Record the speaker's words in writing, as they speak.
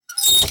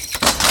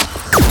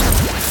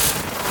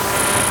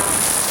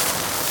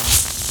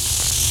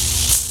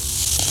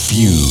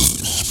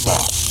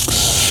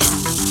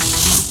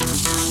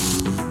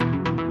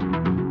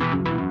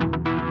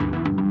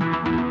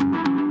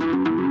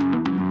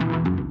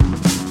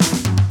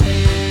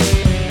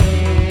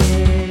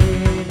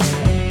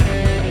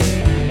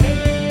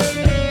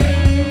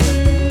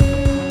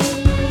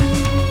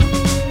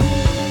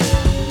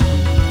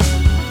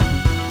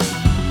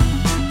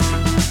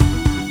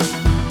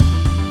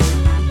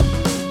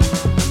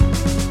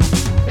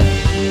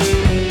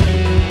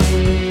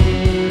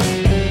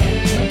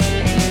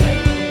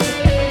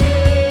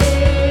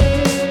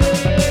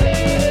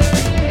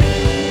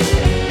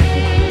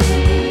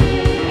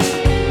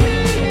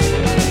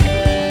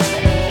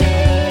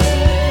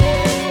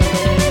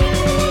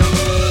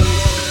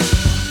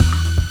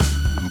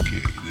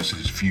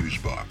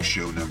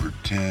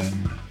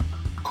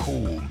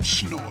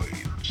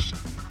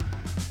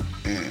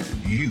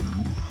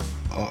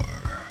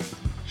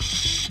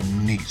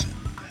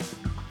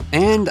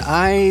And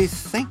I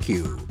thank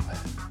you.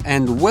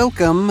 And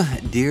welcome,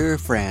 dear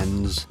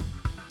friends,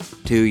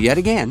 to yet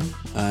again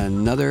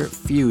another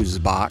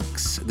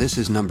FuseBox. This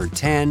is number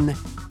 10,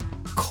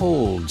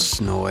 Cold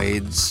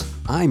Snoids.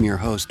 I'm your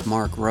host,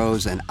 Mark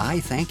Rose, and I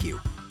thank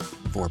you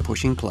for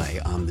pushing play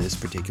on this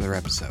particular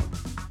episode,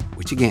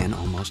 which again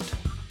almost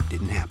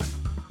didn't happen.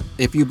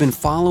 If you've been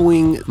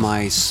following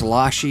my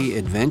sloshy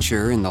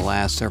adventure in the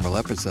last several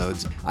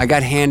episodes, I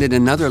got handed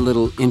another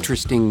little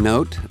interesting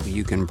note.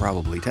 You can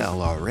probably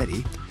tell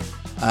already.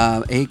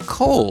 A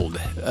cold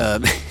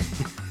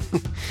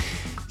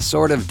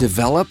sort of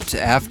developed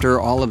after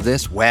all of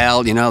this.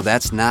 Well,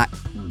 that's not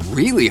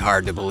really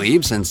hard to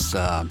believe since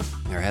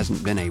there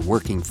hasn't been a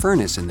working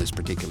furnace in this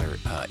particular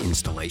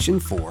installation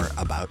for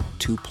about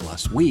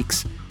 2+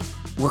 weeks.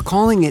 We're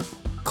calling it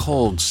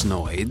Cold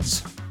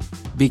Snoids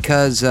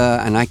because,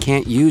 and I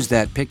can't use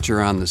that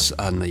picture on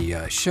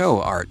the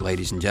show art,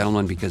 ladies and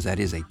gentlemen, because that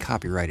is a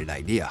copyrighted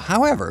idea.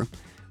 However,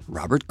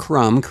 Robert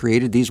Crumb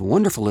created these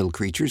wonderful little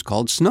creatures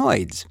called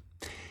Snoids.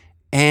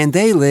 And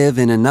they live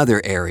in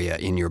another area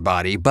in your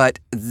body, but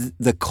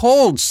the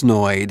cold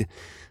Snoid,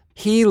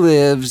 he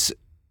lives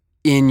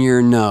in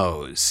your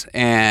nose.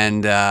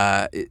 And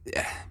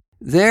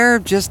they're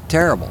just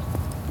terrible,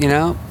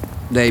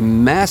 They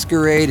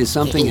masquerade as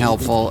something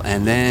helpful,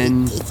 and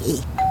then...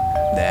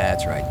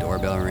 That's right,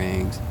 doorbell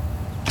rings.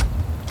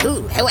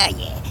 Ooh, how are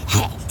you?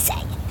 Say,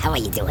 how are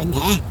you doing,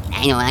 huh?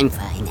 I know I'm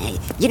fine.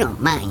 You don't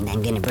mind,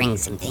 I'm gonna bring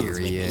some things Here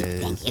with he me.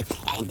 is. Thank you.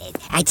 And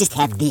I just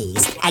have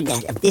these.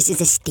 This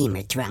is a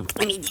steamer trunk.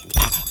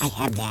 I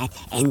have that,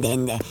 and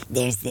then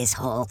there's this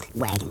whole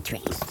wagon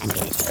train I'm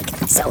gonna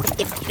take. So,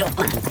 if you don't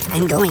mind,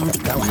 I'm going to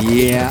go up.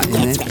 Yeah, and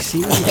then, That's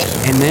see,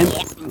 right. and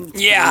then,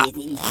 yeah.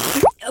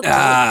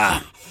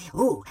 Okay.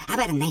 Ooh, how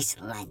about a nice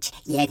lunch?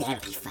 Yeah, that'll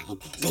be fine.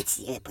 Let's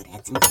put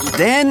out some tea.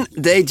 Then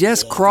they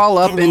just crawl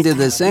up into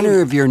the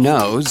center of your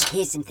nose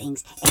Here's some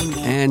things.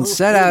 and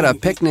set out a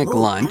picnic I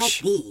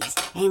lunch. like these.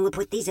 And we'll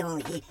put these over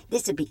here.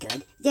 This will be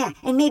good. Yeah,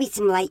 and maybe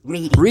some light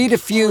reading. Read a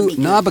That few would be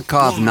good.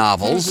 Nabokov Yeah.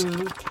 novels.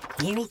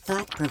 Very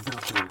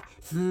thought-provoking.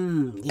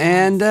 Yeah.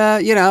 And,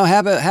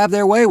 have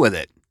their way with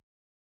it.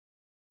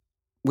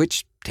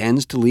 Which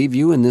tends to leave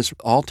you in this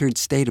altered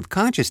state of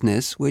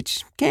consciousness,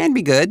 which can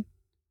be good,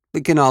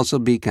 but can also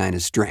be kind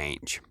of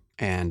strange.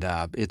 And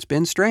it's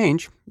been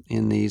strange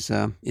in these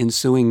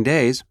ensuing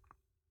days.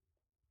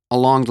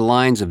 Along the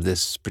lines of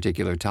this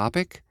particular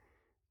topic,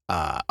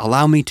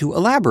 allow me to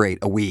elaborate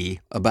a wee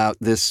about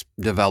this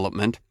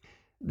development.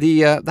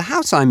 The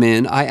house I'm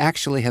in, I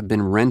actually have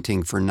been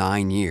renting for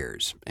 9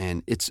 years,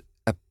 and it's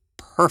a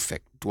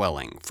perfect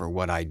dwelling for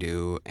what I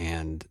do,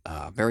 and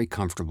very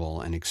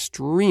comfortable and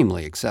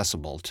extremely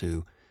accessible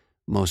to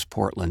most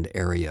Portland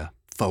area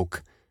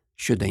folk,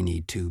 should they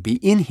need to be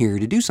in here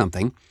to do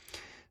something.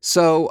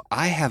 So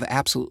I have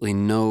absolutely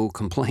no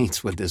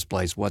complaints with this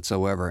place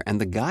whatsoever, and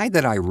the guy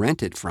that I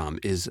rent it from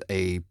is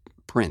a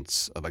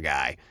prince of a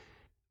guy.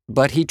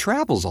 But he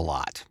travels a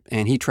lot,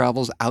 and he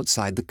travels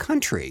outside the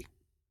country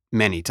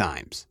many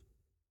times,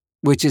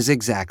 which is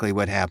exactly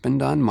what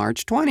happened on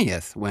March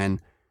 20th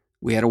when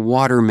we had a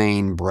water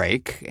main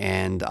break,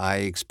 and I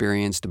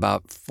experienced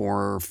about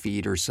 4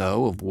 feet or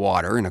so of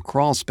water in a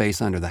crawl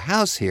space under the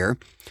house here,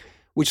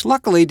 which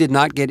luckily did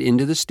not get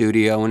into the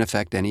studio and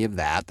affect any of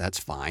that. That's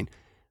fine.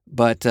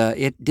 But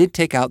it did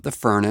take out the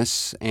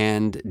furnace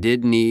and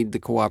did need the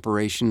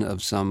cooperation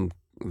of some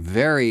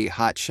very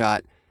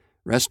hotshot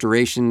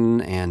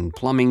restoration and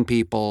plumbing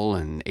people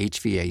and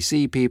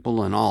HVAC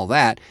people and all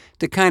that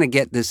to kind of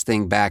get this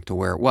thing back to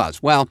where it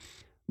was. Well,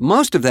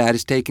 most of that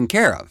is taken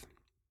care of.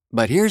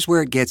 But here's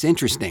where it gets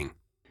interesting.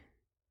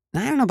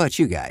 Now, I don't know about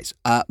you guys.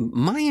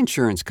 My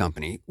insurance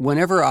company,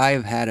 whenever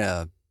I've had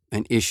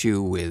an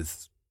issue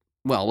with,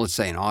 well, let's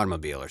say an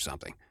automobile or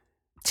something,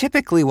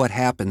 typically what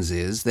happens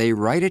is they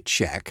write a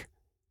check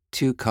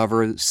to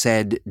cover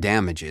said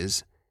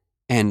damages,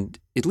 and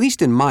at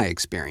least in my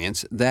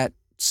experience, that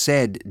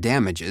said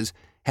damages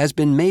has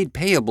been made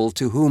payable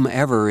to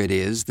whomever it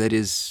is that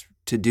is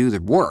to do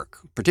the work,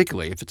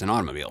 particularly if it's an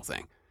automobile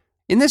thing.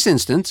 In this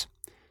instance,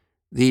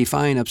 the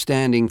fine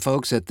upstanding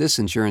folks at this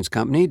insurance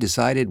company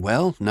decided,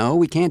 well, no,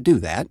 we can't do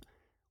that.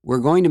 We're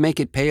going to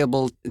make it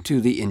payable to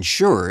the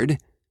insured,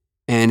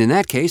 and in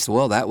that case,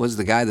 well, that was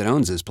the guy that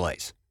owns this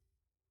place.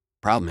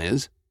 Problem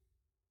is,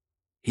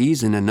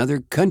 he's in another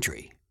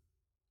country.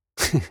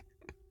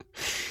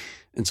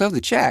 And so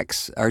the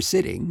checks are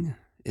sitting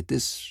at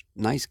this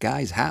nice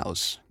guy's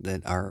house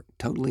that are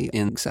totally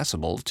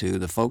inaccessible to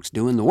the folks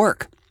doing the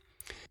work.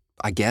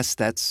 I guess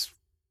that's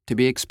to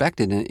be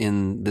expected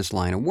in this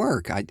line of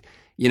work.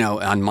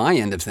 On my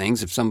end of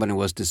things, if somebody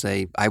was to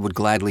say, I would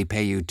gladly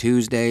pay you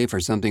Tuesday for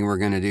something we're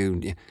going to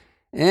do,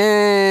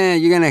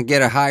 you're going to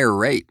get a higher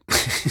rate.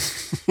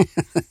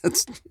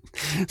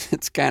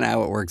 That's kind of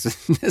how it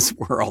works in this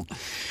world.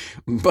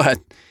 But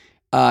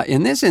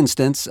in this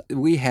instance,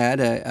 we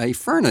had a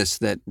furnace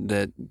that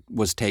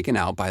was taken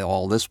out by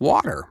all this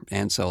water.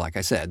 And so, like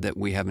I said, that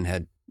we haven't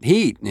had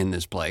heat in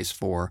this place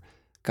for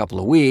a couple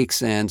of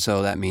weeks. And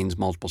so that means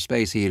multiple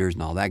space heaters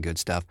and all that good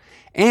stuff.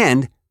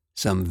 And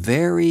some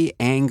very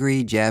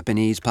angry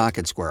Japanese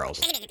pocket squirrels.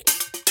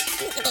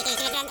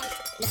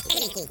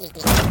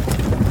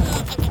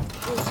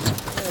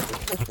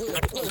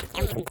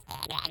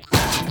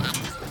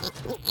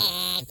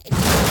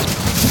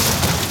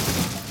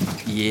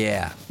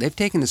 Yeah, they've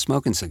taken to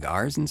smoking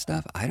cigars and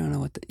stuff. I don't know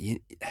what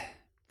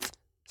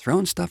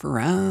throwing stuff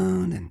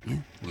around and... Yeah.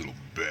 Little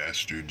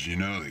bastards,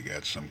 they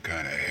got some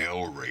kind of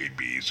hell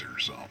rabies or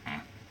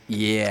something.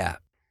 Yeah.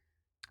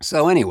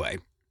 So anyway,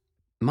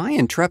 my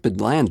intrepid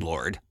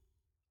landlord,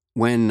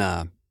 when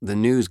the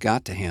news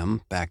got to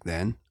him back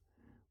then,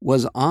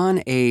 was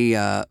on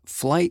a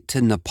flight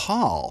to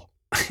Nepal,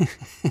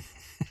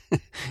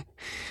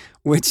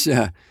 which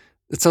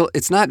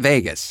it's not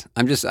Vegas.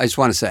 I just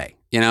want to say,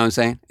 you know what I'm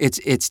saying?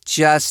 It's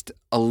just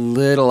a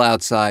little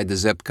outside the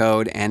zip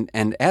code,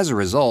 and as a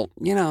result,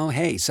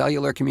 hey,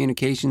 cellular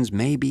communications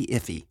may be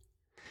iffy.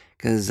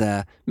 Because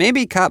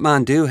maybe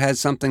Kathmandu has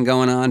something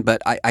going on,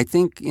 but I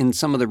think in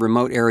some of the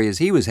remote areas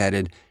he was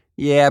headed,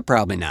 yeah,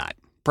 probably not.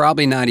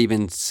 Probably not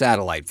even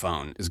satellite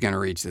phone is going to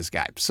reach this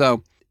guy.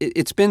 So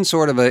it's been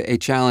sort of a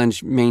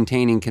challenge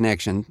maintaining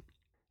connection.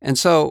 And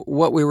so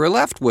what we were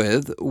left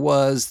with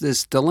was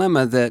this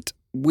dilemma that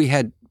we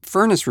had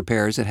furnace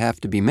repairs that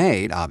have to be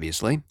made,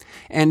 obviously.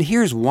 And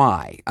here's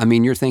why. I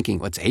mean, you're thinking,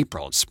 well, it's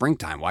April, it's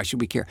springtime, why should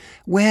we care?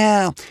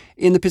 Well,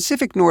 in the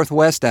Pacific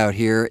Northwest out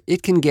here,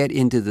 it can get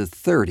into the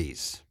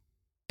 30s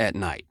at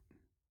night,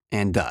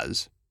 and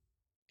does,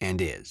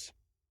 and is.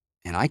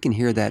 And I can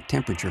hear that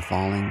temperature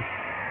falling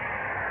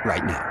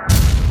right now.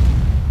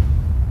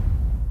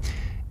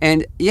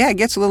 And yeah, it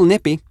gets a little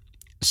nippy.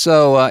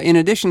 So in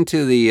addition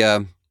to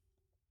the,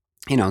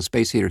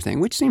 space heater thing,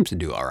 which seems to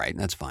do all right,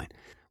 that's fine.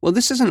 Well,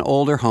 this is an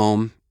older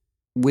home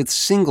with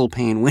single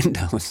pane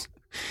windows.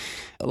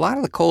 A lot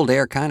of the cold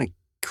air kind of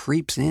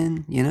creeps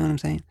in, you know what I'm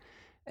saying?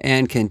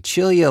 And can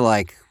chill you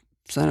like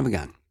son of a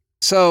gun.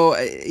 So,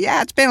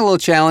 yeah, it's been a little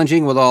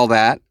challenging with all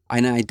that.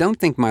 And I don't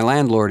think my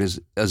landlord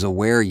is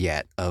aware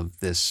yet of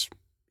this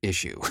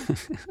issue,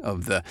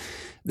 of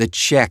the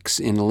checks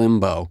in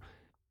limbo.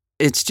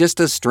 It's just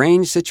a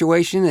strange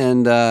situation,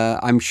 and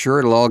I'm sure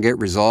it'll all get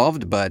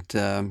resolved. But,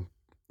 in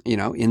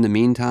the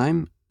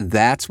meantime,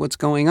 that's what's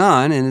going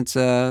on, and it's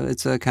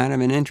a kind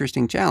of an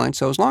interesting challenge.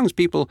 So as long as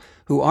people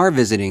who are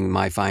visiting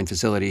my fine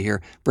facility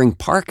here bring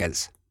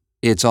parkas,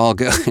 it's all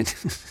good.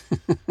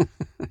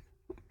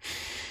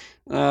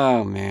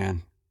 Oh,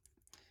 man.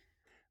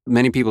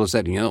 Many people have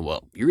said,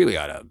 well, you really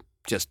ought to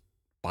just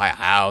buy a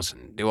house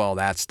and do all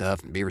that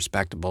stuff and be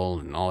respectable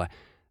and all that.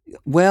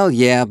 Well,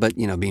 yeah, but,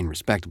 being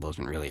respectable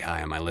isn't really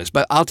high on my list.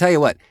 But I'll tell you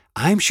what,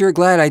 I'm sure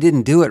glad I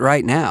didn't do it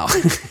right now.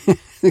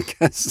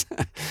 Because,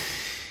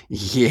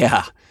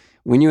 yeah,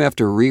 when you have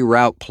to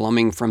reroute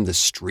plumbing from the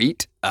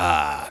street,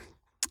 it's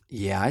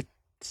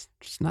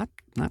not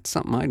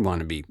something I'd want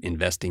to be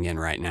investing in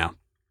right now.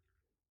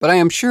 But I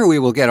am sure we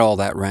will get all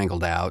that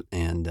wrangled out,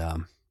 and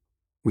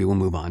we will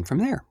move on from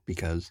there,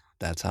 because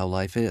that's how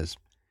life is.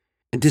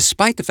 And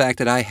despite the fact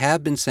that I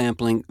have been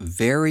sampling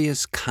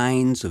various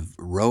kinds of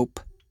rope,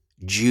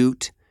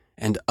 jute,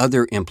 and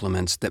other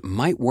implements that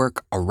might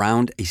work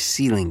around a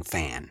ceiling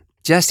fan,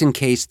 just in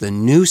case the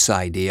noose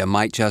idea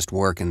might just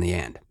work in the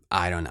end.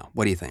 I don't know.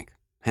 What do you think?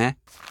 Huh?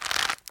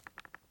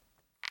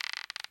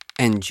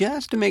 And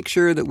just to make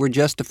sure that we're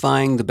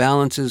justifying the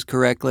balances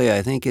correctly,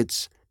 I think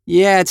it's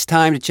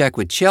time to check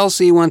with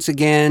Chelsea once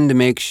again to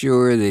make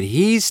sure that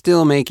he's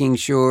still making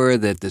sure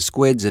that the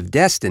squids of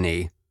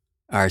destiny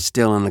are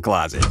still in the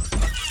closet. Okay,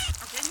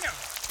 no.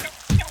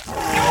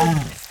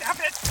 Stop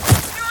it.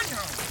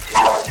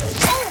 No.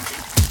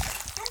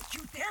 Don't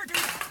you dare do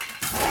that.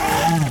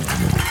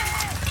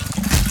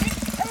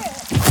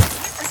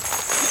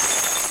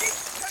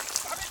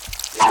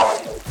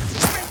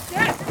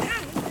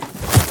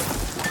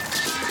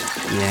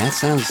 Yeah,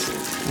 that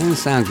doesn't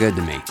sound good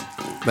to me.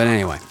 But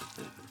anyway.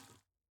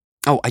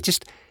 Oh, I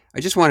just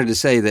wanted to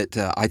say that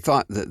I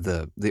thought that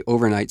the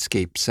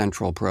Overnightscape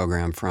Central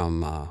program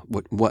from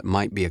what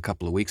might be a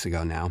couple of weeks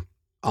ago now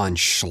on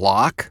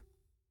schlock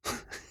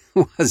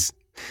was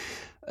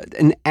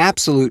an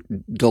absolute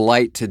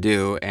delight to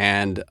do,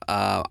 and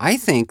I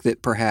think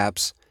that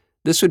perhaps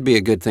this would be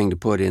a good thing to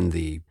put in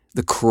the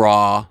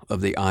craw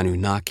of the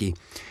Anunnaki.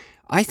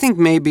 I think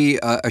maybe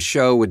a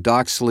show with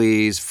Doc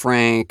Sleaze,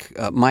 Frank,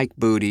 Mike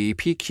Booty,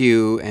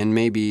 PQ, and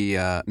maybe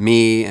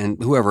me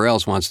and whoever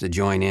else wants to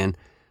join in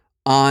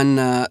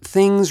on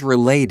things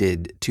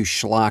related to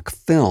schlock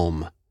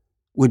film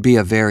would be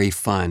a very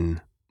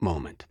fun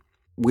moment.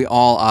 We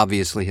all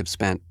obviously have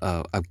spent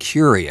a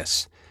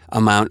curious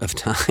amount of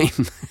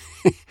time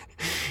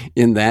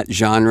in that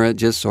genre,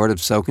 just sort of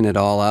soaking it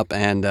all up,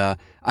 and I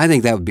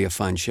think that would be a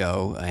fun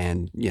show,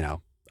 and,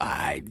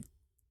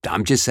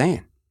 I'm just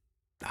saying.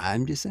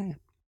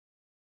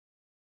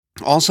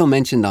 Also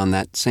mentioned on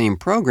that same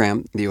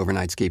program, the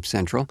Overnightscape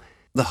Central,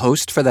 the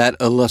host for that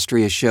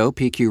illustrious show,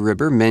 PQ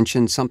Ribber,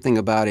 mentioned something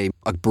about a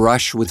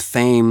brush with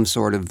fame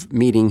sort of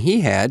meeting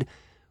he had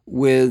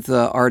with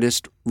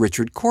artist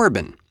Richard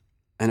Corbin.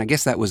 And I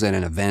guess that was at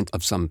an event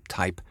of some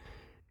type.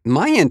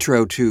 My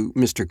intro to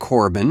Mr.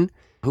 Corbin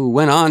who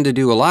went on to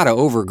do a lot of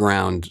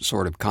overground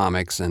sort of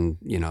comics and,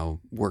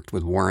 worked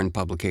with Warren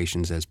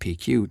Publications, as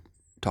PQ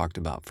talked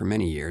about for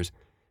many years.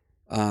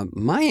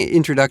 My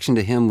introduction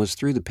to him was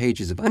through the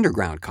pages of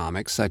underground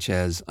comics such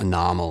as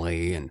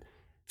Anomaly and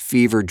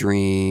Fever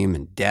Dream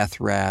and Death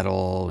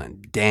Rattle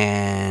and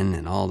Dan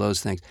and all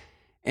those things.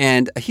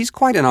 And he's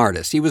quite an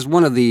artist. He was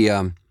one of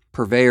the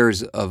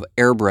purveyors of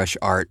airbrush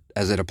art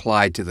as it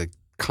applied to the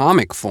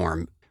comic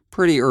form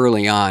pretty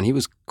early on. He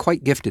was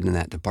quite gifted in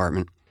that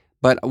department.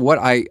 But what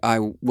I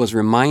was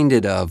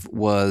reminded of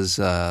was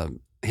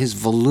his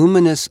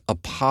voluminous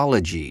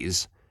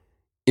apologies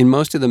in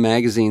most of the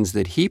magazines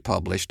that he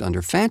published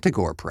under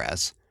Fantagore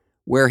Press,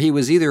 where he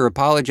was either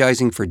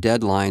apologizing for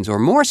deadlines or,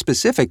 more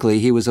specifically,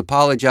 he was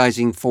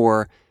apologizing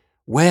for,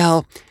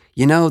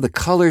 the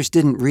colors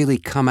didn't really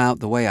come out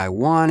the way I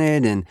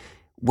wanted, and,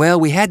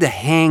 we had to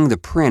hang the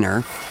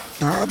printer.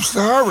 I'm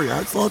sorry.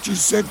 I thought you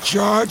said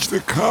charge the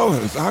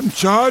colors. I'm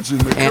charging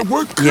the colors.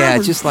 What colors? Yeah,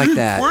 just like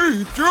that.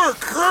 Wait, your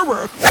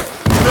colors.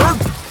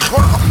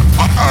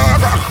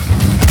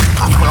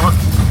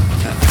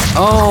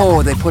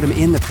 Oh, they put him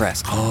in the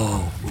press.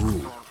 Oh,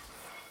 ooh.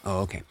 Oh,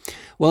 okay.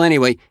 Well,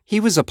 anyway, he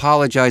was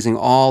apologizing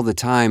all the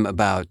time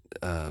about,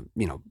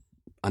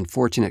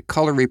 unfortunate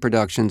color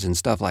reproductions and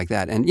stuff like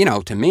that. And,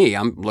 to me,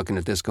 I'm looking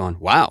at this going,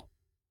 wow,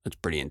 that's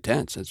pretty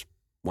intense. That's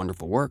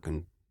wonderful work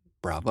and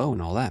bravo and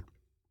all that.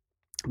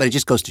 But it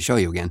just goes to show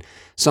you again,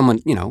 someone,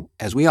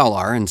 as we all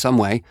are in some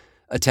way,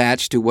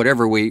 attached to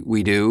whatever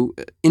we do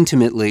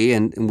intimately,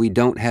 and we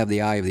don't have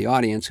the eye of the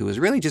audience, who is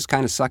really just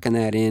kind of sucking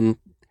that in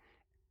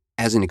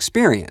as an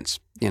experience,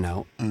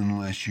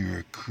 Unless you're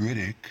a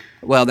critic.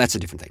 Well, that's a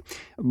different thing.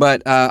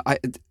 But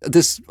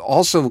this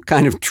also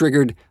kind of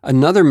triggered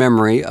another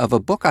memory of a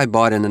book I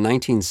bought in the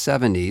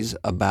 1970s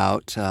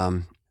about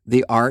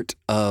the art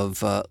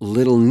of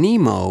Little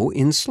Nemo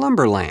in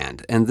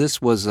Slumberland. And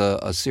this was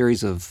a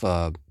series of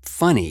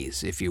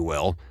funnies, if you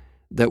will,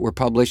 that were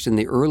published in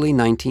the early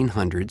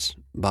 1900s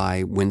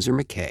by Winsor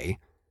McCay,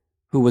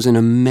 who was an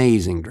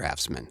amazing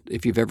draftsman.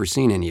 If you've ever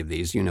seen any of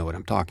these, you know what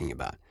I'm talking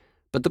about.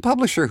 But the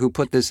publisher who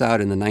put this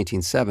out in the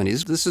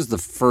 1970s, this is the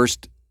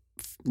first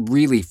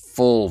really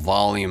full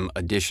volume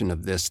edition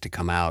of this to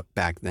come out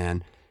back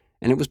then.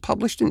 And it was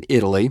published in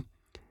Italy.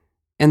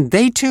 And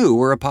they, too,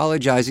 were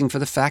apologizing for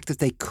the fact that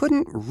they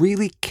couldn't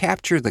really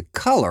capture the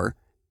color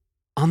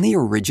on the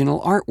original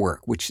artwork,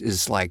 which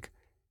is,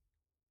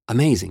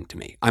 amazing to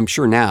me. I'm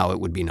sure now it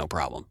would be no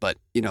problem. But,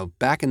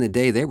 back in the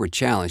day, they were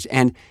challenged.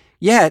 And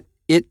yet,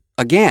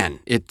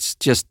 it's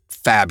just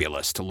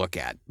fabulous to look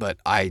at. But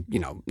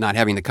not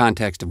having the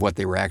context of what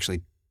they were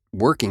actually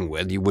working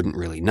with, you wouldn't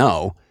really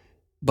know.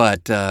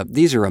 But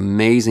these are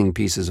amazing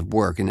pieces of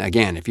work. And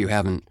again, if you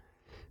haven't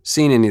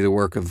seen any of the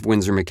work of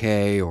Winsor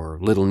McCay or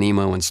Little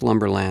Nemo in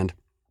Slumberland,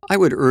 I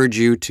would urge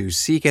you to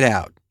seek it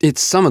out.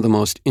 It's some of the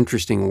most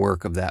interesting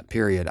work of that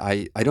period.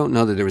 I don't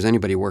know that there was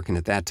anybody working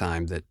at that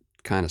time that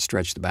kind of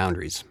stretched the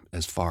boundaries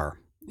as far.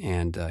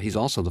 And he's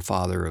also the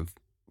father of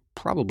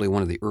probably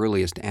one of the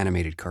earliest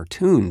animated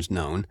cartoons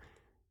known,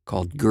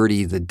 called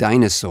Gertie the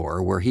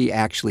Dinosaur, where he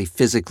actually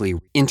physically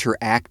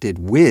interacted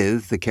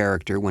with the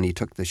character when he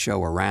took the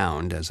show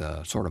around as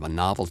a sort of a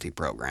novelty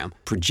program,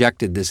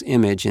 projected this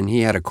image, and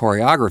he had a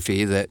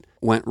choreography that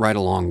went right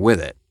along with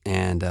it.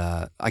 And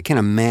I can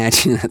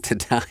imagine at the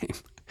time,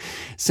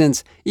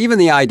 since even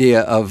the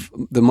idea of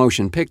the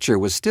motion picture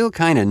was still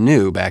kind of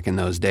new back in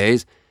those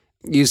days,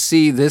 you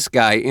see this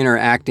guy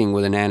interacting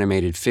with an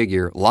animated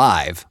figure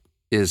live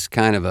is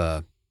kind of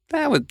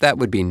that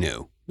would be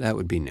new. That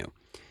would be new.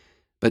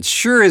 But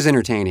sure is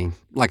entertaining.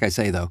 Like I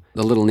say, though,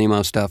 the Little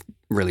Nemo stuff,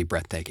 really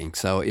breathtaking.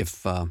 So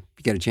if you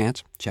get a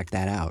chance, check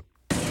that out.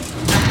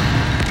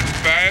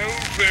 File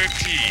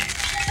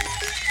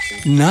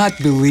 13. Not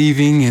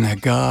believing in a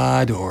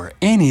god or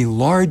any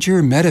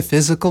larger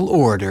metaphysical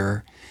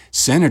order,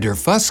 Senator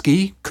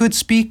Fusky could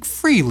speak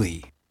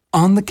freely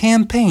on the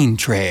campaign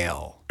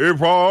trail.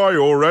 If I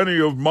or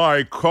any of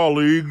my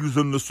colleagues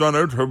in the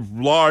Senate have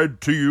lied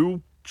to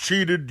you,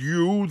 cheated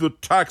you, the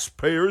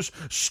taxpayers,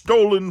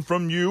 stolen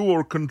from you,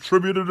 or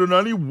contributed in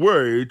any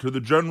way to the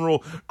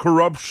general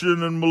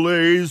corruption and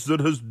malaise that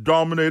has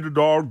dominated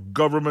our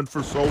government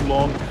for so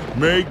long,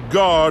 may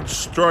God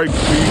strike me.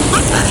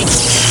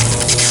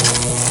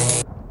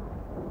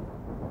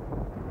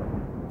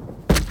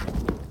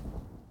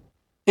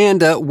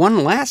 And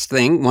one last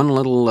thing, one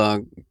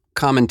little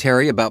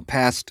commentary about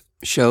past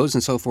shows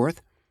and so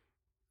forth.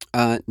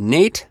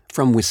 Nate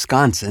from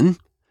Wisconsin,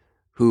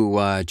 who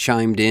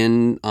chimed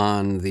in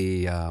on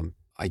the,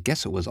 I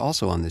guess it was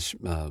also on this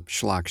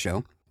Schlock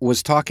show,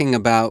 was talking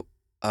about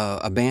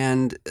a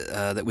band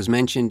that was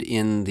mentioned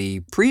in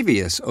the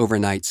previous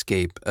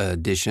Overnightscape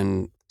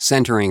edition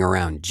centering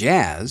around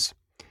jazz.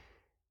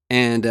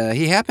 And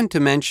he happened to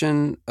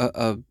mention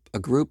a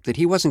group that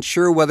he wasn't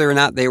sure whether or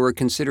not they were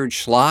considered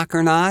schlock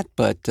or not,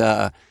 but,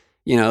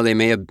 they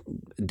may have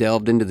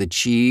delved into the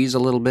cheese a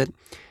little bit.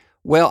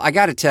 Well, I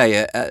got to tell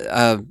you,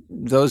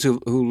 those who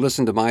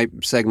listened to my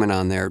segment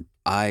on there,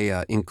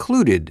 I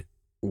included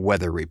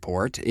Weather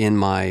Report in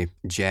my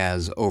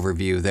jazz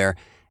overview there.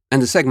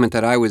 And the segment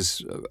that I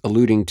was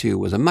alluding to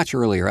was a much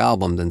earlier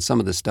album than some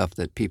of the stuff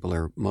that people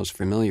are most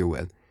familiar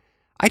with.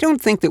 I don't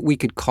think that we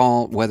could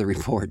call Weather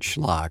Report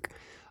schlock.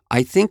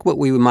 I think what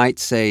we might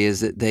say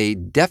is that they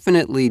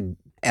definitely,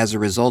 as a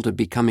result of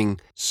becoming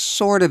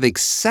sort of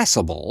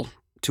accessible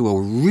to a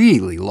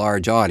really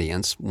large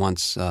audience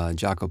once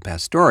Jaco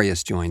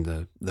Pastorius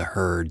joined the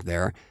herd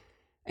there,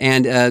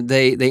 and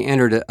they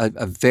entered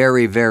a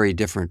very, very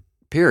different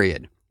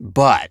period.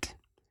 But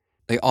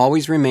they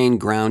always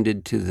remained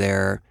grounded to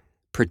their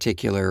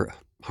particular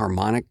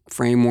harmonic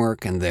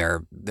framework and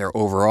their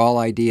overall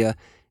idea.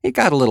 It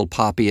got a little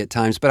poppy at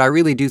times, but I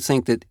really do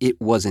think that it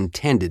was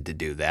intended to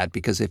do that,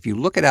 because if you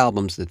look at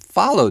albums that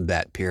followed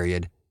that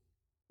period,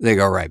 they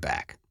go right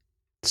back.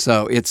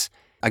 So it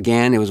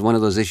was one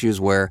of those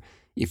issues where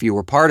if you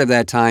were part of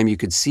that time, you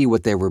could see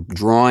what they were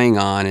drawing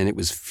on, and it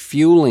was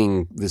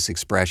fueling this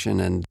expression,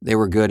 and they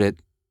were good at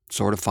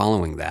sort of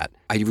following that.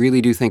 I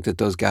really do think that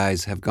those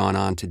guys have gone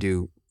on to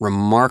do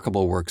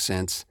remarkable work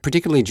since,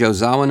 particularly Joe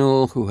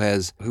Zawinul,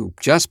 who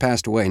just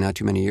passed away not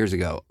too many years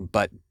ago,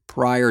 but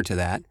prior to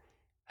that,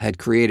 had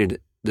created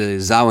the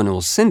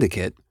Zawinul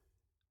Syndicate,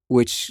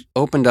 which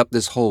opened up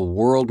this whole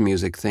world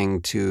music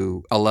thing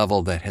to a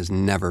level that has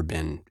never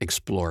been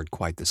explored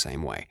quite the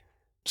same way.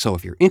 So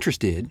if you're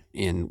interested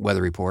in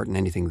Weather Report and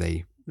anything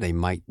they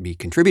might be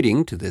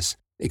contributing to this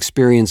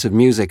experience of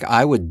music,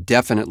 I would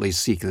definitely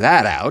seek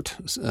that out,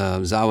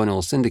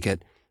 Zawinul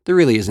Syndicate. There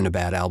really isn't a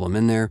bad album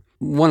in there.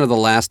 One of the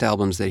last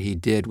albums that he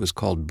did was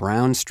called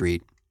Brown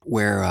Street,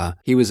 where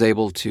he was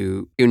able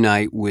to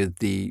unite with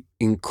the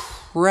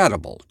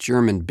incredible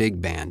German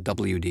big band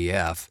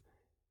WDF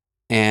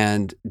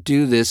and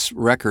do this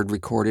record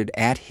recorded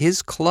at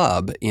his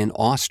club in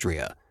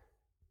Austria.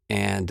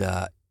 And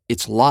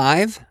it's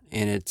live,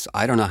 and it's,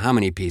 I don't know how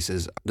many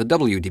pieces. The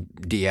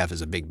WDF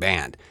is a big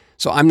band,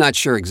 so I'm not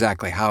sure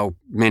exactly how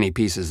many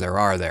pieces there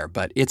are there,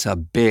 but it's a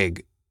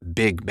big,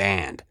 big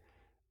band.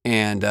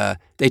 And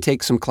they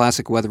take some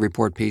classic Weather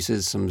Report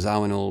pieces, some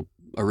Zawinul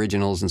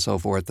originals and so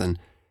forth, and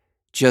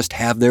just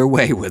have their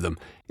way with them.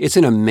 It's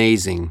an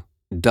amazing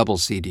double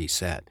CD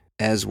set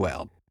as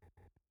well.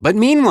 But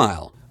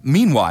meanwhile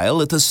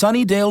at the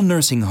Sunnydale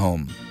Nursing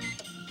Home.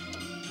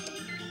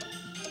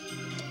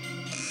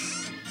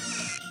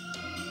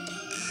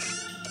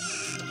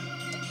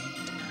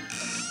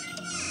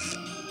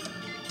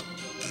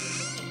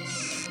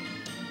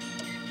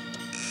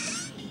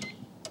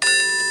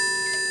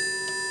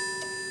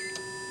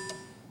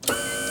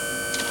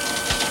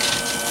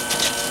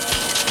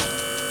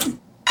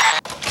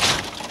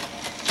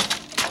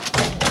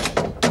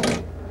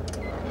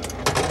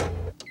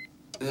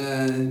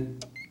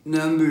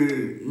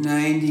 Number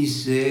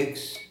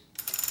 96.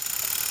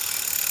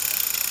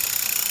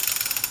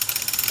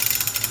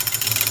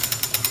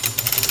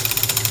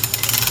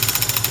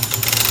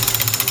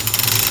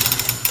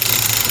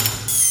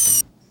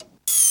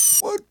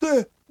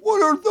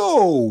 What are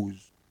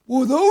those?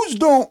 Well, those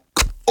don't...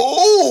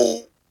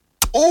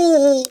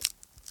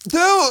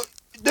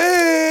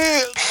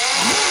 They're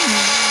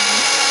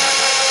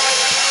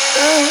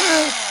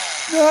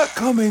not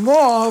coming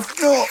off,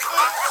 no.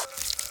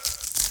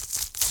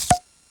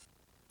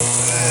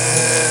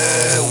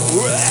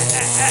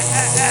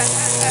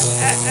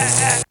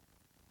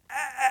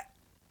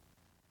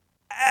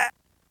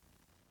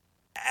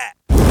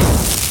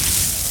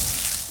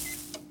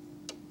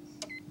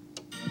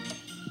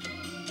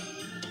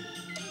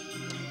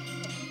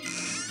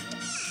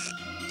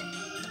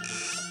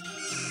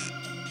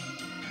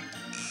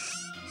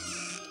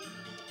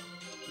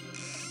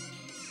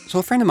 So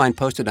a friend of mine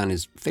posted on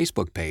his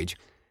Facebook page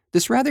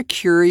this rather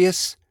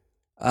curious,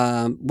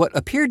 what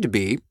appeared to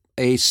be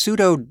a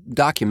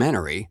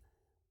pseudo-documentary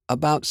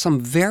about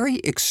some very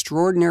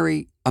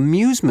extraordinary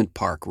amusement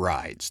park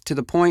rides, to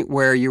the point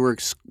where you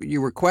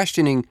were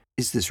questioning,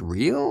 is this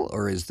real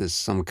or is this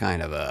some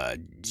kind of a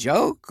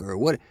joke or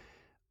what?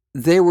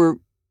 They were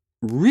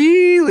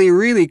really,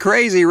 really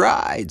crazy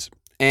rides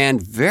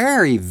and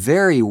very,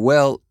 very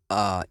well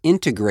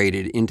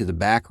integrated into the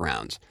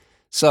backgrounds.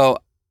 So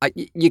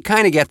you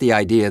kind of get the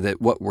idea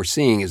that what we're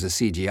seeing is a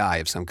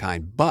CGI of some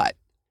kind, but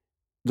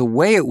the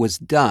way it was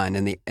done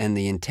and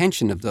the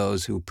intention of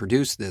those who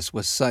produced this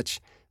was such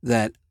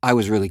that I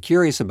was really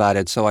curious about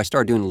it, so I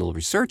started doing a little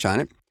research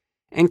on it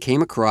and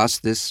came across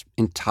this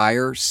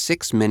entire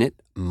 6-minute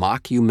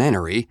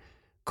mockumentary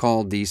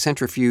called the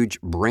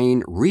Centrifuge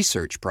Brain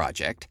Research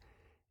Project.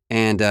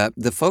 And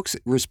the folks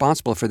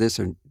responsible for this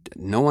are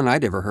no one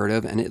I'd ever heard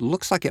of, and it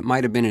looks like it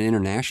might have been an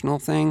international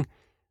thing.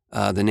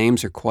 The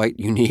names are quite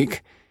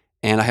unique.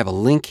 And I have a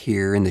link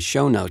here in the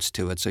show notes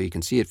to it so you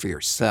can see it for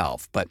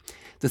yourself. But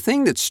the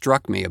thing that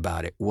struck me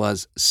about it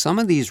was some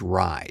of these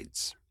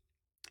rides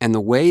and the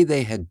way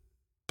they had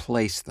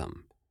placed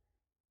them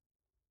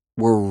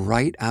were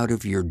right out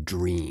of your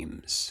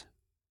dreams.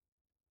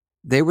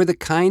 They were the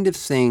kind of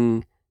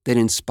thing that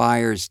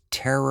inspires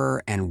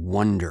terror and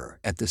wonder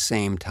at the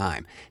same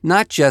time.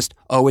 Not just,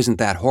 oh, isn't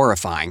that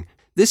horrifying?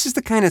 This is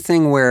the kind of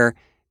thing where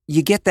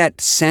you get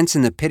that sense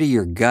in the pit of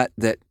your gut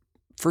that,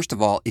 first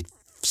of all, it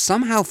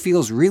somehow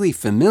feels really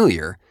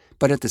familiar,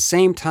 but at the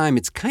same time,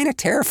 it's kind of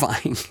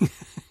terrifying.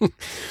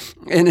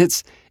 And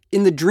it's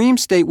in the dream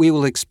state, we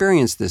will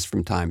experience this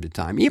from time to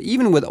time,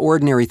 even with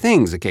ordinary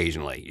things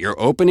occasionally. You're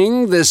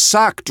opening this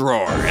sock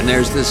drawer, and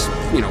there's this,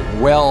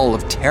 well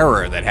of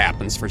terror that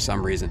happens for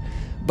some reason.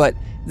 But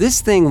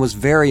this thing was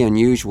very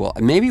unusual.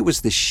 Maybe it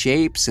was the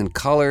shapes and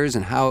colors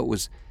and how it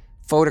was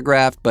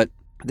photographed, but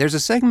there's a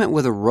segment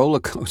with a roller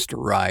coaster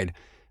ride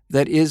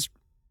that is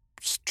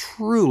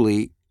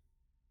truly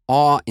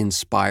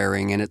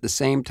awe-inspiring and at the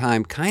same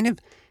time kind of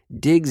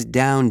digs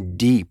down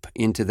deep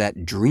into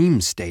that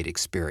dream state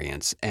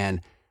experience.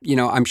 And,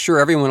 I'm sure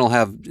everyone will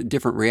have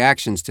different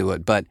reactions to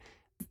it, but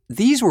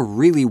these were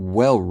really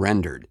well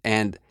rendered,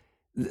 and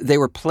they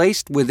were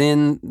placed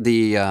within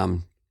the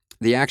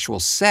actual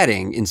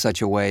setting in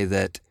such a way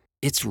that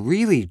it's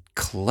really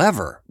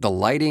clever, the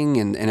lighting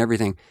and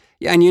everything.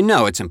 Yeah, and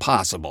it's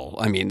impossible.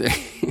 I mean,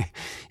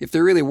 if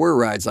there really were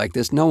rides like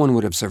this, no one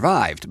would have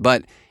survived.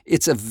 But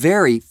it's a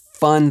very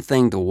fun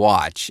thing to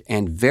watch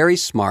and very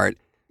smart.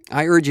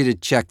 I urge you to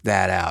check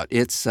that out.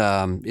 It's,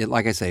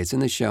 like I say, it's in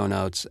the show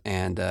notes,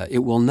 and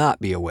it will not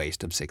be a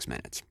waste of 6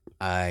 minutes.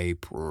 I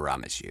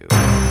promise you.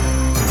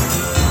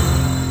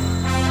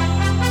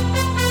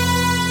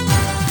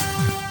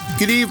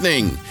 Good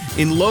evening.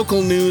 In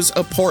local news,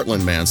 a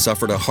Portland man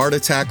suffered a heart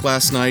attack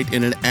last night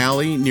in an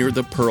alley near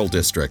the Pearl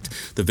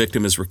District. The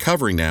victim is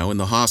recovering now in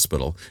the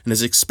hospital and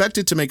is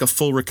expected to make a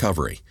full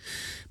recovery.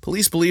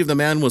 Police believe the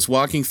man was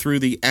walking through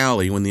the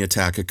alley when the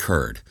attack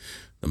occurred.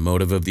 The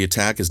motive of the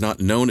attack is not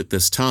known at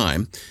this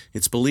time.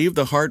 It's believed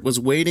the heart was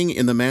waiting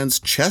in the man's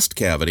chest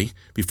cavity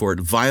before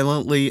it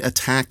violently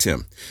attacked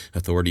him.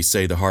 Authorities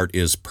say the heart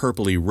is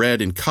purpley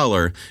red in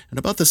color and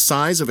about the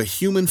size of a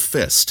human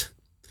fist.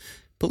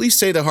 Police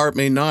say the heart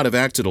may not have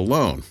acted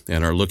alone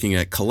and are looking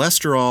at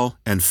cholesterol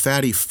and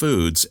fatty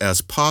foods as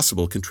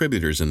possible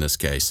contributors in this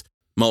case.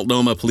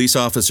 Multnomah police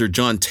officer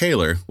John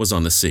Taylor was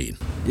on the scene.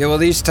 Yeah, well,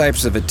 these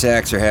types of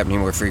attacks are happening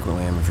more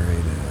frequently, I'm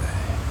afraid.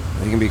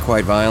 They can be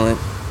quite violent.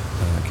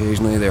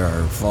 Occasionally there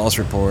are false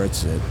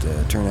reports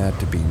that turn out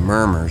to be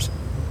murmurs,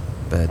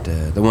 but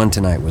the one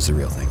tonight was the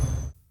real thing.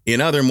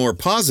 In other more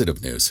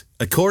positive news,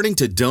 according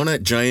to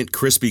donut giant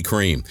Krispy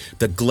Kreme,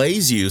 the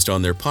glaze used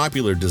on their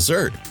popular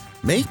dessert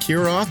may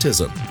cure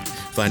autism.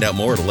 Find out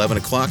more at 11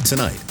 o'clock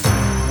tonight.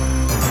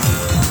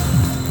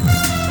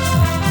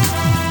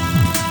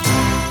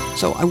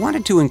 So I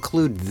wanted to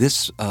include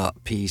this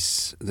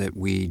piece that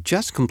we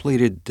just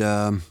completed,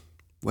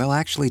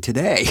 actually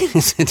today,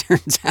 as it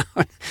turns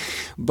out.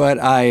 But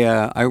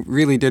I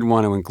really did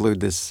want to include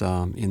this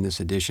in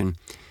this edition.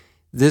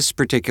 This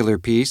particular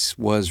piece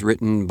was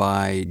written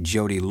by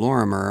Jody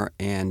Lorimer,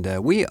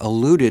 and we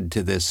alluded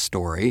to this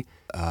story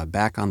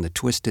back on the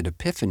Twisted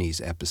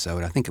Epiphanies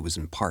episode. I think it was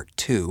in part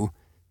 2.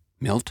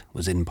 Milt,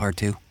 was it in part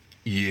 2?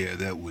 Yeah,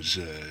 that was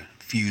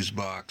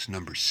FuseBox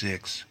number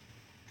 6,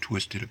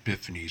 Twisted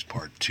Epiphanies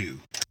part 2.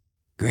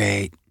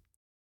 Great.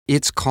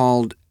 It's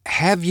called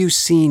Have You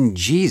Seen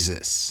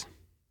Jesus?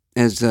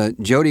 As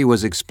Jody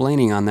was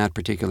explaining on that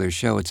particular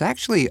show, it's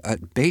actually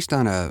based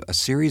on a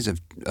series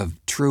of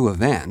true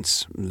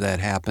events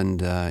that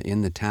happened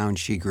in the town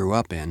she grew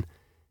up in,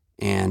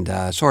 and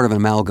sort of an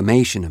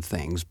amalgamation of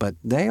things, but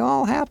they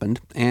all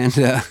happened.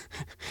 And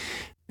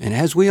and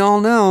as we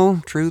all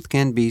know, truth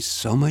can be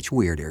so much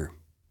weirder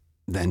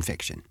than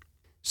fiction.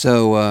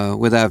 So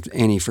without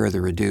any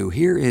further ado,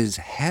 here is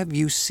Have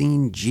You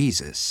Seen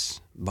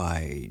Jesus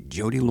by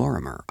Jody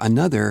Lorimer,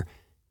 another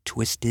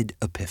Twisted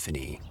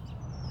Epiphany.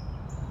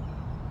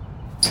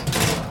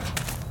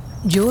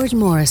 George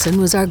Morrison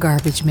was our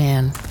garbage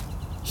man.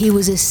 He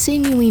was a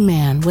sinewy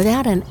man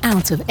without an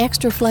ounce of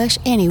extra flesh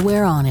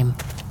anywhere on him,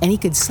 and he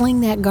could sling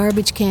that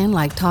garbage can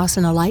like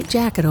tossing a light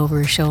jacket over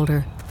his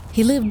shoulder.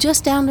 He lived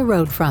just down the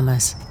road from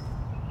us.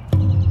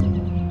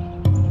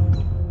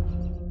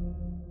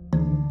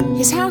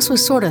 His house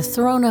was sort of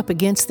thrown up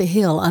against the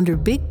hill under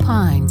big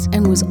pines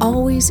and was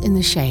always in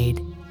the shade.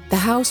 The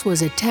house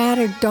was a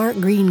tattered dark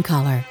green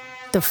color,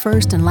 the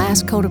first and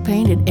last coat of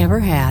paint it ever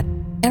had,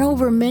 and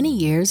over many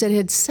years it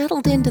had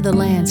settled into the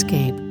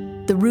landscape,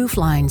 the roof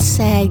line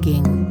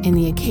sagging and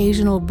the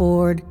occasional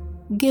board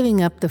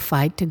giving up the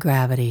fight to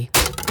gravity.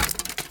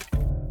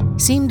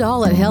 Seemed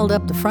all that held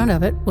up the front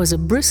of it was a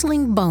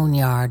bristling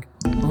boneyard,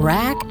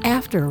 rack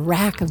after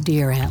rack of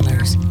deer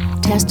antlers,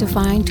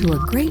 testifying to a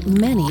great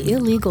many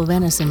illegal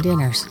venison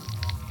dinners.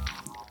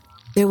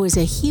 There was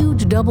a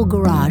huge double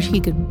garage he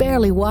could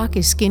barely walk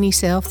his skinny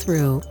self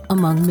through,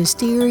 among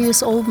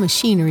mysterious old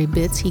machinery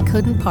bits he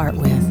couldn't part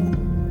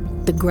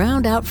with. The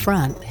ground out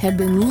front had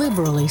been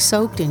liberally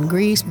soaked in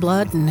grease,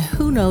 blood, and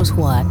who knows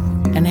what,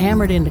 and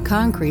hammered into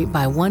concrete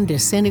by one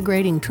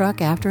disintegrating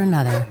truck after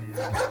another.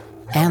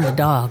 And the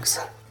dogs.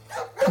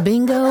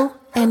 Bingo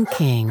and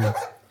King,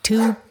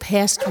 two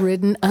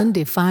pest-ridden,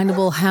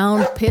 undefinable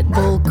hound pit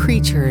bull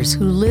creatures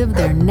who lived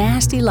their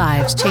nasty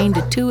lives chained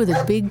to two of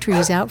the big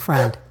trees out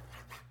front.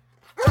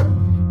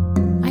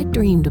 I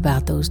dreamed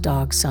about those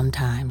dogs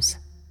sometimes.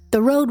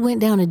 The road went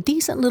down a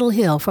decent little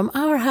hill from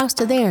our house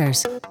to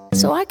theirs,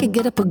 so I could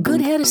get up a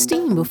good head of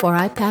steam before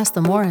I passed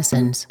the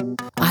Morrisons.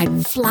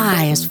 I'd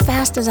fly as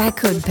fast as I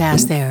could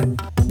past there,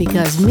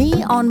 because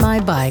me on my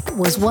bike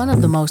was one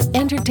of the most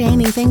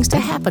entertaining things to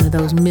happen to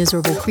those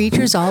miserable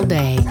creatures all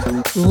day.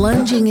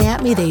 Lunging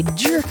at me, they'd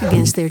jerk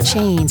against their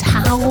chains,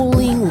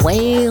 howling,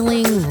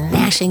 wailing,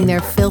 gnashing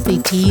their filthy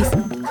teeth,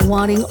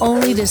 wanting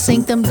only to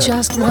sink them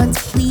just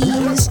once,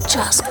 please,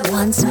 just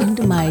once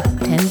into my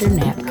tender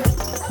neck.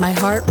 My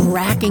heart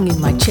racking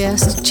in my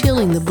chest,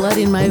 chilling the blood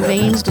in my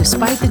veins.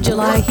 Despite the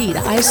July heat,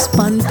 I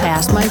spun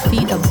past, my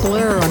feet a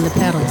blur on the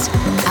pedals,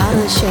 out of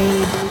the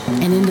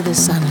shade and into the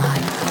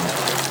sunlight.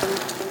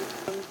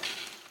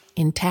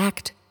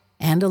 Intact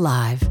and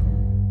alive.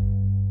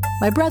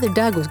 My brother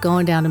Doug was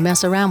going down to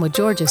mess around with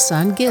George's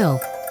son,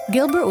 Gil.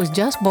 Gilbert was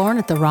just born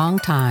at the wrong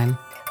time.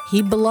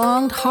 He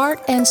belonged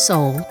heart and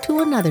soul to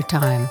another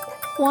time,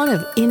 one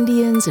of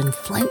Indians and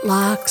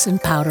flintlocks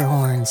and powder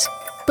horns.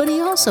 But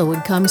he also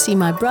would come see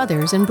my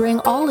brothers and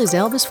bring all his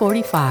Elvis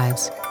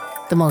 45s.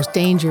 The most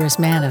dangerous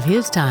man of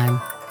his time.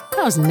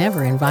 I was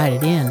never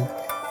invited in,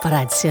 but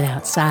I'd sit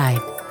outside,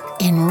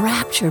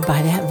 enraptured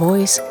by that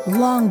voice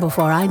long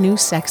before I knew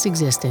sex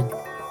existed.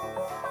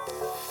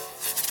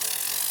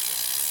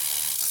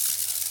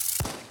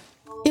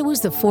 It was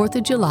the 4th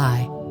of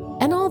July,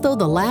 and although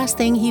the last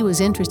thing he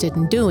was interested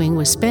in doing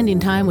was spending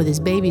time with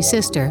his baby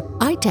sister,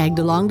 I tagged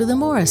along to the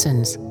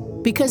Morrisons,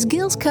 because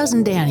Gil's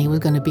cousin Danny was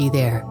going to be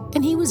there,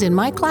 and he was in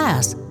my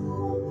class.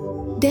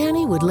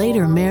 Danny would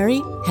later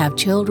marry, have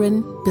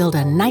children, build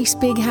a nice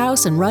big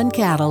house, and run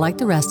cattle like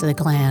the rest of the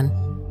clan.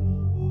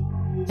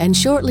 And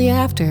shortly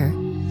after,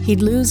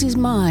 he'd lose his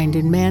mind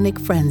in manic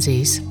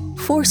frenzies,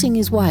 forcing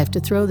his wife to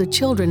throw the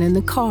children in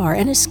the car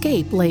and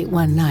escape late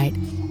one night,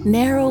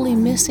 narrowly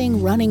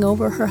missing running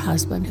over her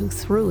husband, who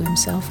threw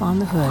himself on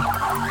the hood.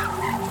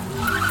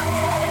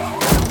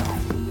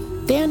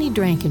 Danny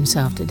drank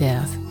himself to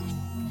death.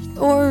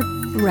 Or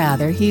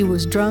rather, he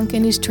was drunk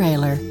in his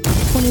trailer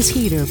when his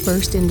heater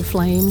burst into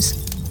flames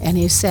and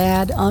his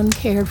sad,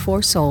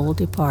 uncared-for soul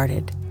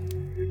departed.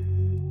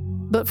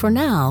 But for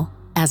now,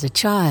 as a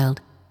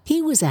child,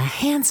 he was a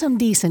handsome,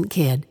 decent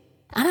kid,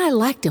 and I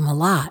liked him a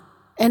lot.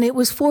 And it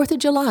was 4th of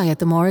July at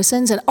the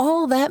Morrisons, and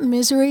all that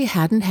misery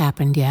hadn't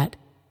happened yet.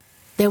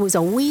 There was a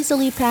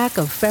weaselly pack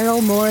of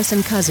feral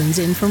Morrison cousins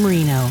in from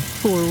Reno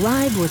who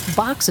arrived with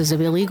boxes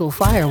of illegal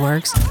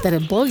fireworks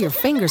that'd blow your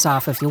fingers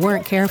off if you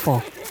weren't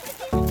careful.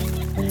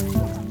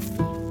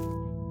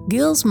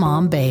 Gil's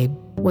mom, Babe,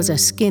 was a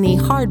skinny,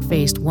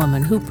 hard-faced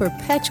woman who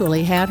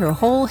perpetually had her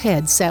whole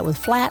head set with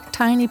flat,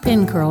 tiny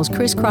pin curls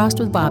crisscrossed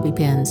with bobby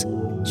pins.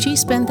 She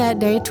spent that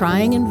day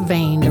trying in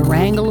vain to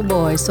wrangle the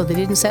boys so they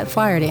didn't set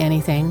fire to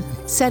anything,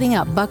 setting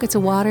up buckets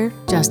of water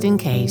just in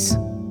case.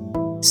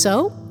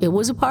 So, it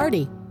was a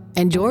party,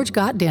 and George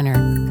got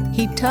dinner.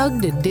 He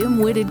tugged a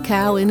dim-witted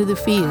cow into the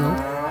field,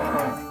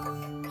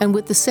 and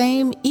with the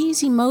same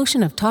easy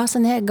motion of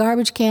tossing that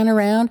garbage can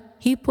around,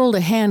 he pulled a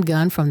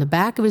handgun from the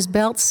back of his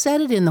belt, set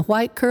it in the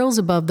white curls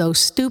above those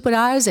stupid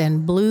eyes,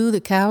 and blew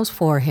the cow's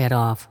forehead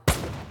off.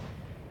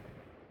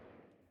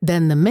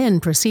 Then the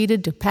men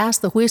proceeded to pass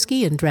the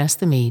whiskey and dress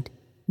the meat.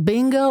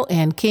 Bingo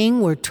and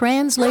King were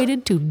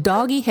translated to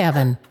doggy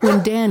heaven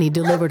when Danny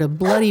delivered a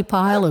bloody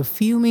pile of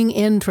fuming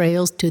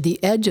entrails to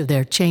the edge of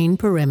their chain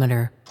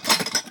perimeter.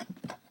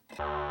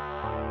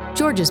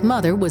 George's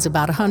mother was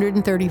about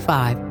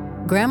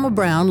 135. Grandma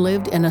Brown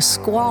lived in a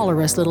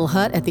squalorous little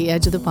hut at the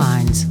edge of the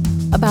pines.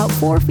 About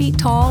 4 feet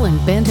tall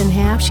and bent in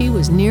half, she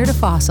was near to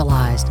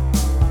fossilized.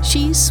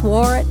 She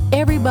swore at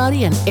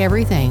everybody and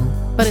everything,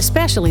 but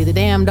especially the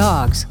damn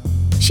dogs.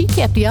 She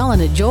kept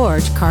yelling at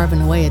George,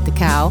 carving away at the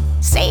cow,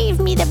 "Save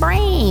me the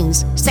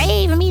brains!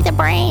 Save me the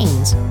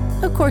brains!"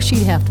 Of course,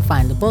 she'd have to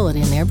find the bullet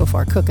in there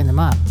before cooking them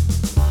up.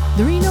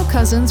 The Reno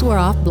cousins were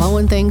off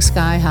blowing things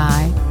sky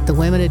high. The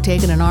women had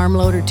taken an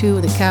armload or two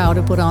of the cow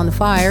to put on the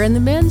fire, and the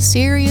men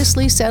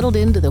seriously settled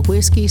into the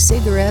whiskey,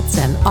 cigarettes,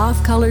 and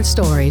off-colored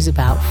stories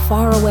about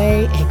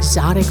faraway,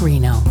 exotic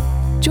Reno.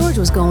 George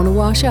was going to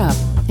wash up,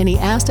 and he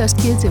asked us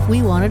kids if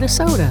we wanted a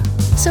soda.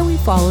 So we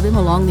followed him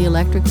along the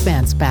electric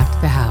fence back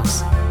to the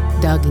house.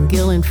 Doug and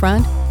Gil in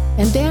front,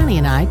 and Danny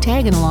and I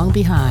tagging along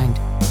behind.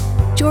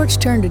 George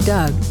turned to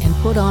Doug and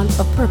put on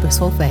a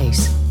purposeful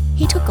face.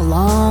 He took a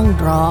long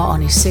draw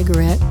on his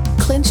cigarette,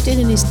 clenched it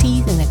in his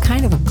teeth in a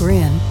kind of a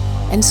grin,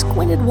 and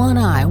squinted one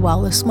eye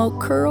while the smoke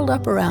curled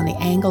up around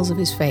the angles of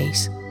his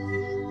face.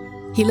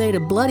 He laid a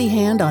bloody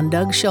hand on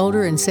Doug's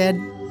shoulder and said,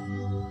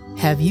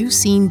 "Have you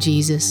seen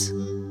Jesus?"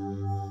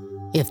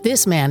 If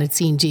this man had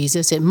seen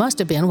Jesus, it must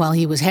have been while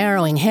he was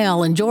harrowing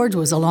hell and George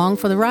was along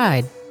for the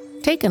ride.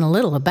 Taken a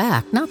little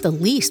aback, not the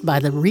least by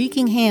the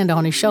reeking hand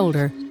on his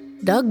shoulder,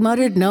 Doug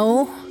muttered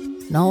no,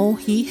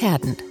 he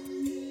hadn't.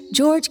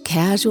 George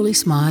casually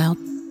smiled,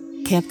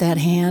 kept that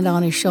hand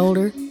on his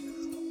shoulder,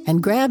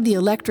 and grabbed the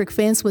electric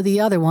fence with the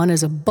other one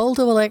as a bolt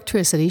of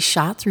electricity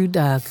shot through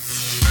Doug.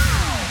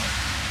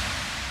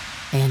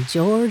 And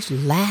George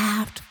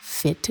laughed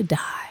fit to die.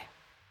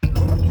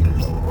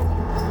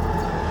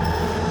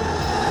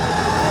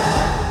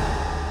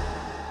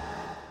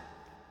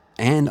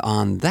 And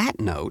on that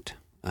note,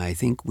 I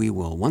think we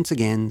will once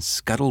again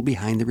scuttle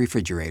behind the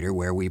refrigerator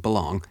where we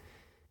belong.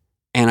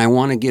 And I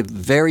want to give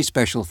very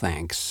special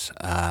thanks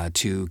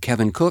to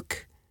Kevin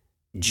Cook,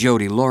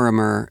 Jody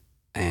Lorimer,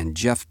 and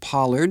Jeff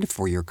Pollard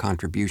for your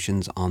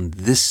contributions on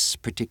this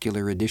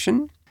particular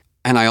edition.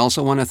 And I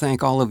also want to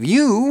thank all of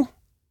you,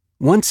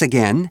 once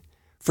again,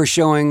 for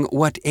showing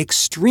what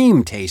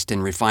extreme taste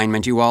and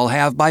refinement you all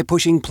have by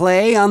pushing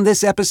play on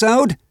this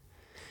episode.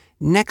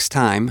 Next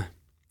time,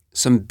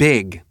 some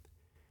big,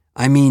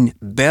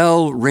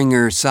 bell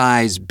ringer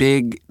size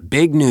big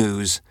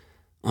news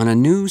on a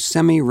new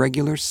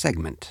semi-regular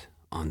segment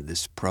on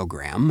this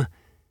program.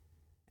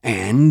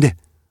 And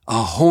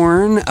a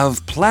horn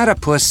of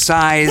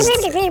platypus-sized...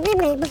 I'm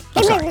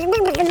sorry,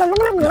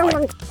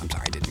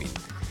 I didn't mean...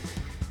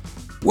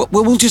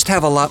 We'll just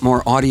have a lot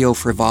more audio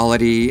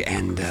frivolity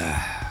and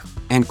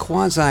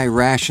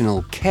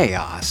quasi-rational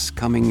chaos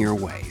coming your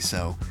way.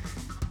 So,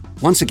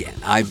 once again,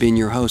 I've been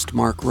your host,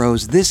 Mark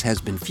Rose. This has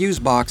been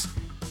FuseBox,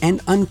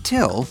 and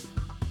until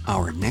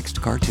our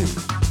next cartoon.